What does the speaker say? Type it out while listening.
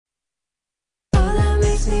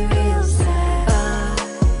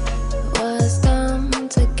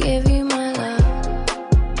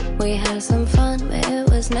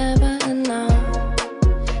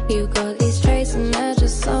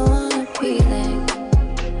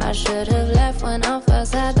I should have left when I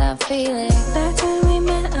first had that feeling. That time we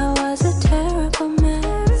met, I was a terrible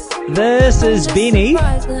mess. This is Benny.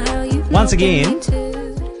 Once again,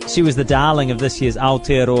 again. she was the darling of this year's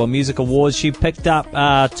Aotearoa Music Awards. She picked up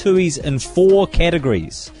tuis in 4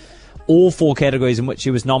 categories. All 4 categories in which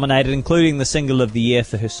she was nominated, including the Single of the Year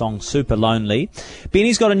for her song Super Lonely.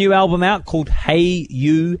 Benny's got a new album out called Hey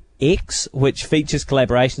You X, which features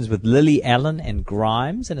collaborations with Lily Allen and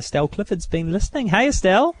Grimes, and Estelle Clifford's been listening. Hey,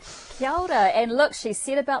 Estelle. Kia ora. And look, she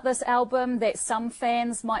said about this album that some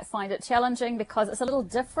fans might find it challenging because it's a little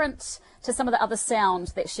different to some of the other sound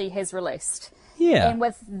that she has released. Yeah. And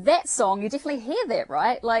with that song, you definitely hear that,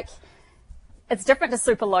 right? Like, it's different to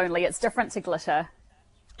Super Lonely. It's different to Glitter.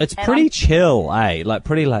 It's pretty chill, eh? Like,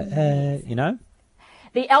 pretty like, you know?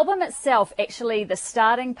 The album itself, actually, the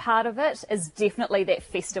starting part of it is definitely that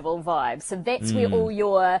festival vibe. So that's where all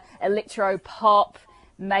your electro pop,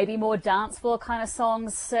 maybe more dance floor kind of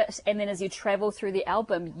songs sit. And then as you travel through the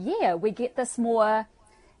album, yeah, we get this more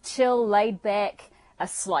chill, laid back, a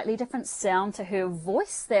slightly different sound to her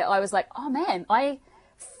voice that I was like, oh man, I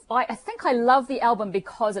think I love the album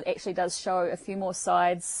because it actually does show a few more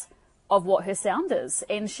sides of what her sound is.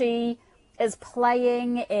 And she is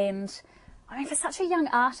playing, and I mean, for such a young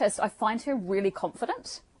artist, I find her really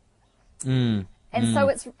confident. So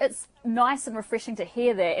it's nice and refreshing to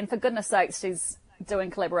hear that. And for goodness sakes, she's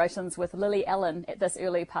doing collaborations with Lily Allen at this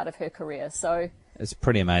early part of her career. So It's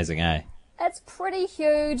pretty amazing, eh? it's pretty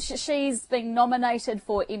huge. She's been nominated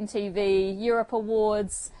for MTV Europe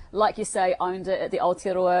Awards. Like you say, owned it at the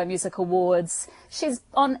Aotearoa Music Awards. She's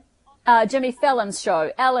on Jimmy Fallon's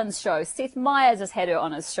show, Ellen's show. Seth Meyers has had her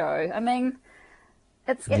on his show. I mean,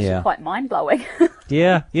 it's actually quite mind-blowing.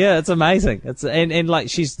 Yeah, it's amazing. It's and like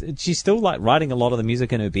she's still like writing a lot of the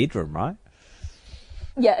music in her bedroom, right?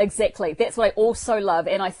 Yeah, exactly. That's what I also love,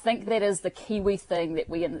 and I think that is the Kiwi thing that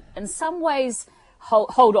we, in some ways,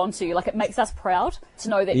 hold on to. Like, it makes us proud to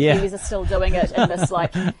know that Kiwis are still doing it in this,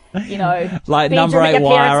 like, you know, like number 8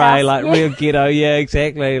 YRA, like real ghetto. Yeah,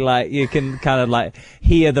 exactly. Like you can kind of like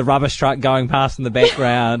hear the rubbish truck going past in the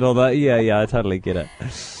background, or the I totally get it.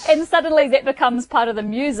 And suddenly that becomes part of the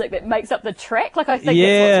music that makes up the track. Like, I think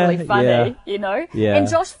that's what's really funny, you know? Yeah. And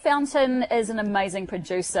Josh Fountain is an amazing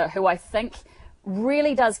producer who I think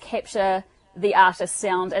really does capture the artist's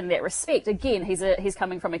sound in that respect. Again, he's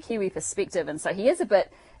coming from a Kiwi perspective, and so he is a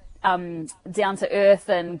bit down to earth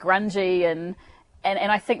and grungy, and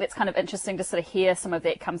I think that's kind of interesting to sort of hear some of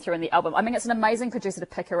that come through in the album. I mean, it's an amazing producer to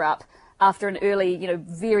pick her up after an early, you know,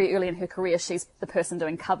 very early in her career. She's the person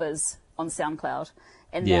doing covers on SoundCloud,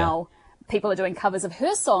 and now people are doing covers of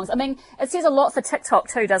her songs. I mean, it says a lot for TikTok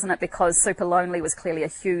too, doesn't it? Because Super Lonely was clearly a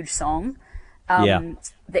huge song.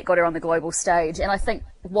 That got her on the global stage. And I think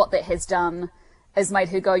what that has done is made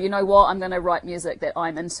her go, you know what, I'm going to write music that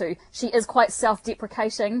I'm into. She is quite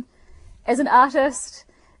self-deprecating as an artist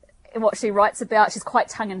in what she writes about. She's quite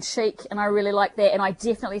tongue-in-cheek, and I really like that. And I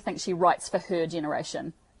definitely think she writes for her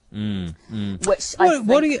generation. Which how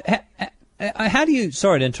do you,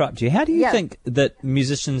 sorry to interrupt you, how do you think that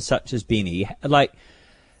musicians such as Benny, like,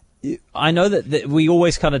 I know that we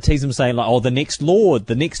always kind of tease them saying like, oh, the next Lord,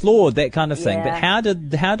 that kind of thing. But how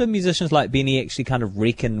do musicians like Benny actually kind of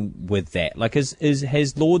reckon with that? Like,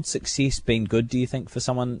 has Lord's success been good, do you think, for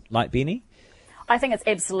someone like Benny? I think it's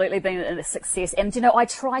absolutely been a success. And, you know, I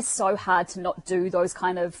try so hard to not do those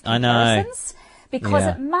kind of comparisons. Because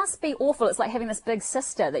it must be awful. It's like having this big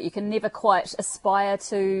sister that you can never quite aspire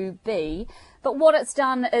to be. But what it's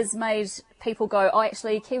done is made people go, oh,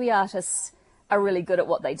 actually, Kiwi artists are really good at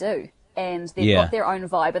what they do, and they've got their own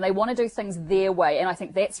vibe, and they want to do things their way. And I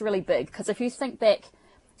think that's really big, because if you think back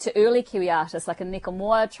to early Kiwi artists like a Neka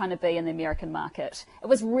Moa trying to be in the American market, it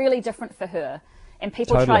was really different for her, and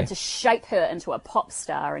people tried to shape her into a pop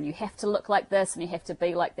star, and you have to look like this and you have to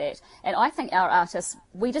be like that. And I think our artists,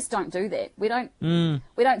 we just don't do that. We don't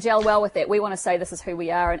gel well with that. We want to say this is who we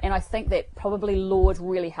are, and I think that probably Lorde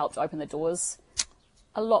really helped open the doors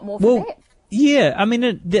a lot more for that. Yeah, I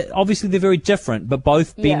mean, obviously they're very different, but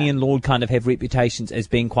both Benny and Lorde kind of have reputations as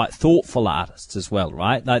being quite thoughtful artists as well,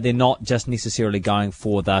 right? Like, they're not just necessarily going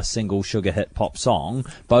for the single sugar hit pop song.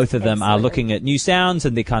 Both of them are looking at new sounds,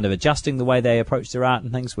 and they're kind of adjusting the way they approach their art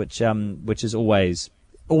and things, which is always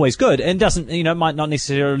good, and doesn't, you know, might not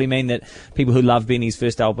necessarily mean that people who love Benny's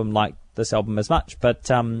first album like this album as much, but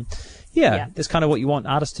that's kind of what you want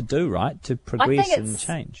artists to do, right? To progress and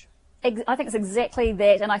change. I think it's exactly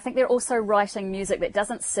that, and I think they're also writing music that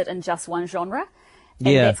doesn't sit in just one genre, and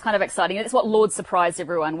that's kind of exciting. And that's what Lorde surprised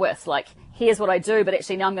everyone with. Like, here's what I do, but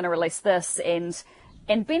actually now I'm going to release this, and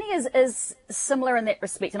And Benny is similar in that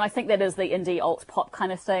respect, and I think that is the indie alt pop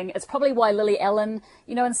kind of thing. It's probably why Lily Allen,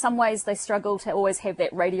 in some ways they struggle to always have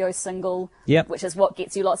that radio single, which is what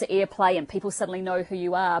gets you lots of airplay and people suddenly know who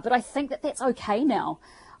you are. But I think that that's okay now.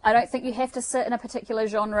 I don't think you have to sit in a particular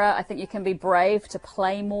genre. I think you can be brave to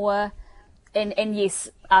play more. And yes,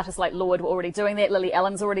 artists like Lorde were already doing that. Lily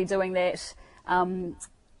Allen's already doing that. And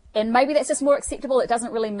maybe that's just more acceptable. It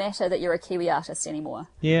doesn't really matter that you're a Kiwi artist anymore.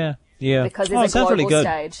 Yeah. Because there's a global really good.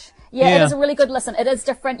 stage. Yeah, it is a really good listen. It is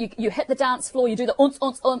different. You hit the dance floor, you do the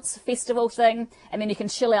Unce festival thing, and then you can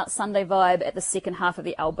chill out Sunday vibe at the second half of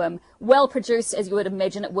the album. Well produced, as you would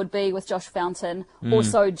imagine it would be with Josh Fountain.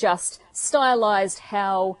 Also just stylized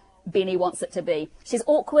how Benny wants it to be. She's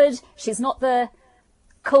awkward. She's not the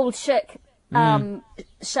cool chick,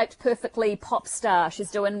 shaped perfectly pop star. She's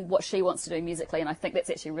doing what she wants to do musically, and I think that's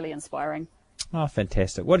actually really inspiring. Oh,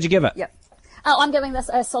 fantastic. What did you give it? Yep. Oh, I'm giving this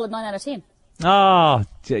a solid 9 out of 10. Oh,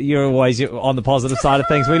 you're always on the positive side of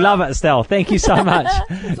things. We love it, Estelle. Thank you so much.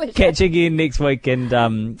 Catch you again next week. And,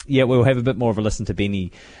 we'll have a bit more of a listen to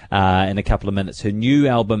Benny in a couple of minutes. Her new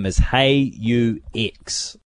album is Hey You X.